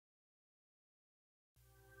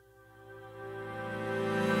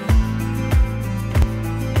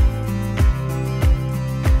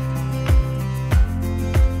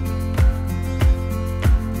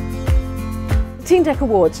TeenTech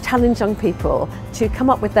Awards challenge young people to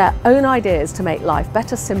come up with their own ideas to make life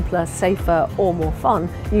better, simpler, safer or more fun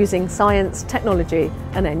using science, technology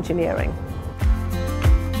and engineering.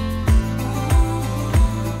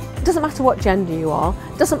 It doesn't matter what gender you are,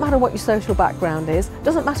 doesn't matter what your social background is,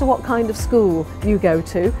 doesn't matter what kind of school you go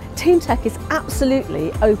to. TeenTech is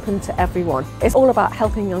absolutely open to everyone. It's all about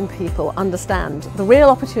helping young people understand the real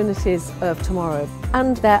opportunities of tomorrow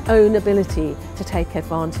and their own ability to take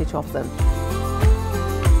advantage of them.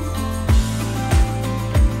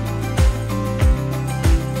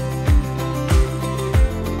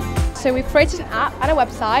 So we've created an app and a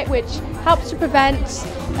website which helps to prevent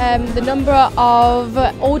the number of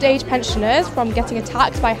old age pensioners from getting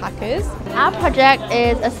attacked by hackers. Our project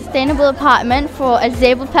is a sustainable apartment for a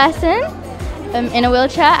disabled person in a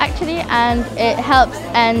wheelchair actually, and it helps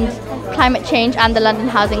end climate change and the London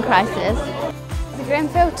housing crisis. The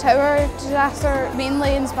Grenfell Tower disaster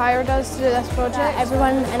mainly inspired us to do this project.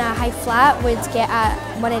 Everyone in a high flat would get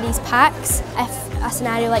one of these packs. If a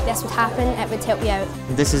scenario like this would happen, it would help you out.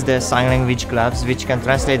 This is the sign language gloves, which can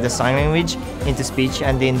translate the sign language into speech,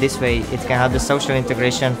 and in this way it can have the social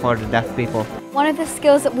integration for the deaf people. One of the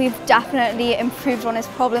skills that we've definitely improved on is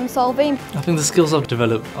problem solving. I think the skills I've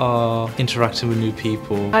developed are interacting with new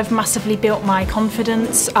people. I've massively built my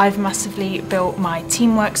confidence, I've massively built my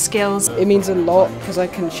teamwork skills. It means a lot because I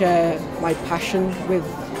can share my passion with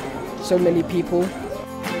so many people.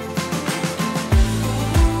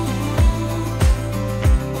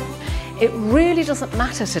 It really doesn't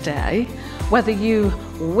matter today whether you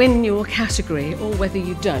win your category or whether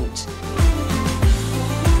you don't.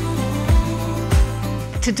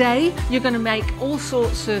 Today, you're going to make all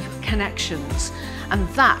sorts of connections, and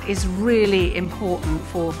that is really important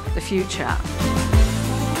for the future.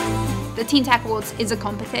 The TeenTech Awards is a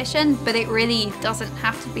competition, but it really doesn't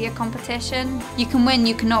have to be a competition. You can win,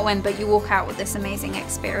 you cannot win, but you walk out with this amazing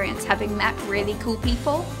experience having met really cool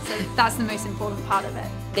people. So that's the most important part of it.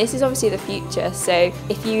 This is obviously the future, so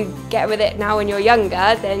if you get with it now when you're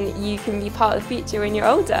younger, then you can be part of the future when you're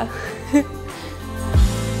older.